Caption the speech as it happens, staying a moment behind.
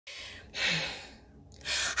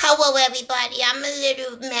Hello, everybody. I'm a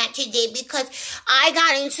little mad today because I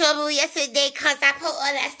got in trouble yesterday because I put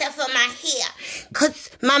all that stuff on my hair. Because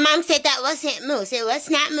my mom said that wasn't mousse. It was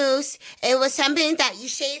not mousse. It was something that you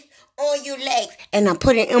shave on your legs. And I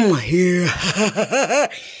put it in my hair.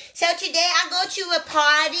 So today I go to a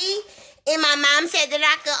party. And my mom said that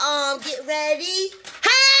I could get ready.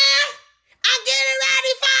 Huh? I'm getting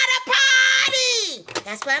ready for the party.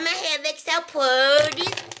 That's why my hair looks so pretty.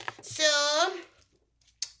 So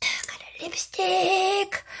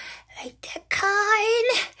lipstick, like that kind,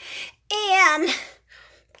 and,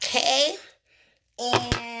 okay,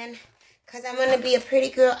 and, because I want to be a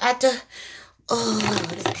pretty girl at the, oh,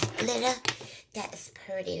 what is that glitter? That is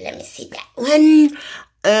pretty. Let me see that one.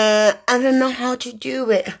 I don't know how to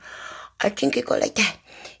do it. I think it go like that.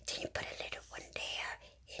 Then you put a little one there,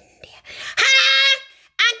 in there. Huh?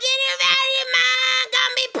 I'm getting ready, Mom.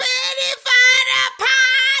 Gonna be pretty for the party.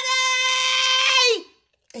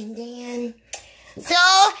 And then,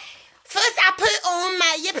 so, first I put on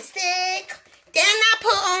my lipstick, then I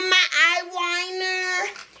put on my eyeliner,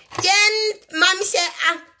 then Mommy said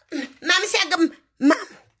I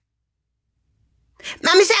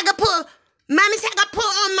could put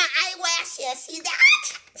on my eyelashes. See that?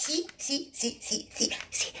 See.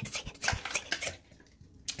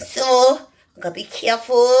 So, I'm gonna be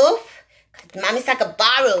careful, because Mommy said I could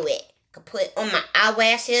borrow it. I could put it on my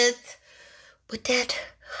eyelashes with that.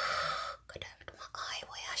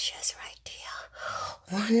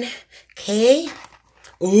 One, okay.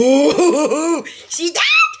 Ooh, see that?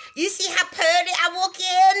 You see how pretty I walk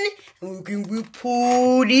in? I'm looking real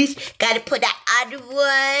pretty. Gotta put that other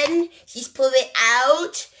one. She's pull it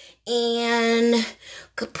out. And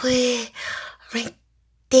could put it right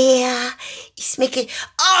there. It's making,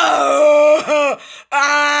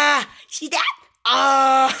 see that?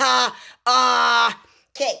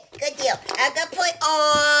 Okay, good deal. I gotta put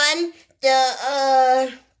on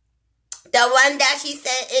the one that she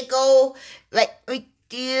said it go right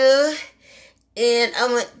there. And I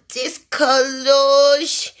want this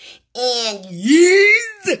colors and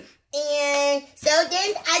yes. And so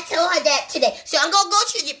then I told her that today. So I'm gonna go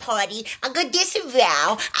to the party. I'm gonna dance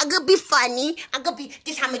around. I'm gonna be funny.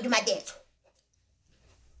 This time I'm gonna do my dance.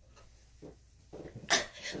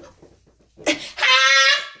 I'm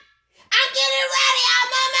getting ready. I'm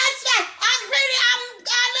on my sweat. I'm pretty. I'm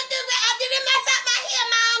looking ready. I didn't mess up my hair,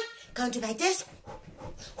 Mom. Gonna do like this.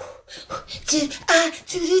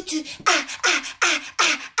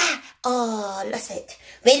 Oh, that's it.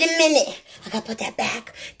 Wait a minute. I gotta put that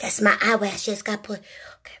back. That's my eyelashes. Gotta put,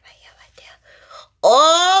 okay, right here, right there.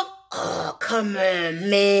 Oh, come on,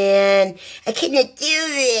 man. I can't do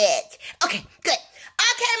it. Okay, good.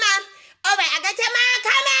 Okay, Mom. All right, I gotta tell Mom I'm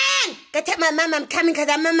coming. Gotta tell my mom I'm coming because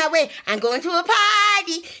I'm on my way. I'm going to a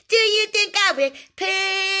party. Do you think I look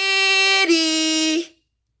pretty?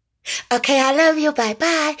 Okay, I love you.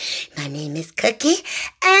 Bye-bye. My name is Cookie,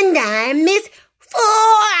 and I'm Miss